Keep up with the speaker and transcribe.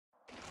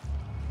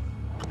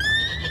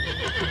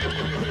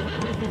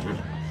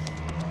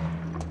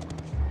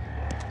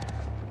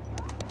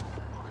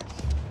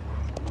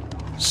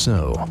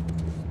So,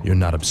 you're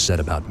not upset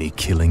about me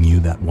killing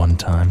you that one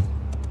time?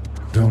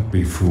 Don't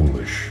be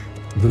foolish.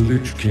 The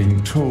Lich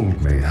King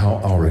told me how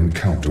our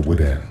encounter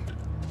would end.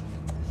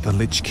 The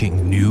Lich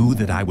King knew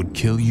that I would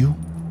kill you?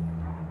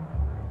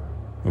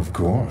 Of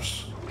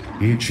course.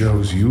 He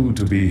chose you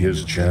to be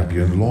his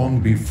champion long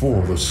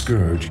before the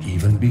Scourge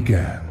even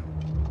began.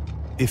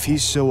 If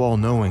he's so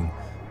all-knowing,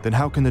 then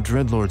how can the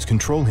Dreadlords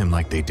control him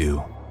like they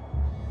do?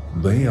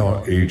 They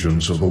are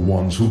agents of the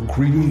ones who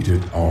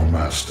created our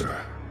master,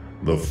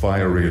 the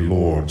fiery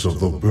lords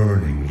of the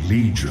Burning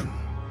Legion.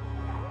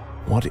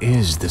 What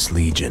is this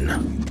Legion?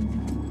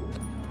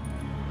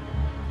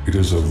 It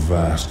is a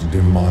vast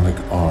demonic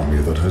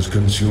army that has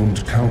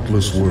consumed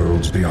countless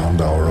worlds beyond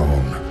our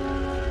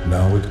own.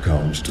 Now it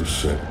comes to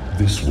set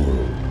this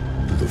world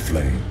to the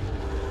flame.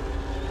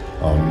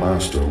 Our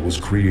master was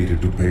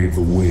created to pave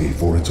the way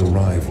for its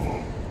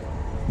arrival.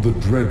 The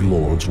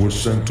Dreadlords were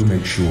sent to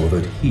make sure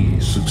that he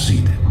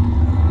succeeded.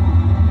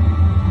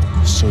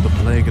 So the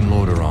Plague in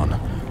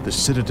Lordaeron, the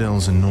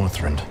citadels in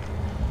Northrend,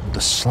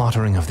 the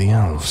slaughtering of the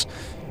elves,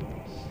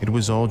 it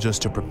was all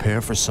just to prepare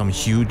for some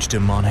huge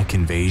demonic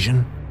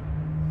invasion?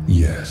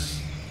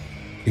 Yes.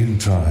 In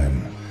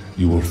time,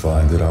 you will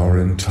find that our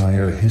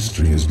entire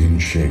history has been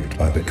shaped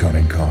by the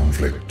coming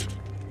conflict.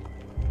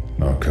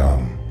 Now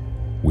come,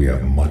 we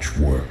have much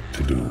work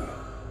to do.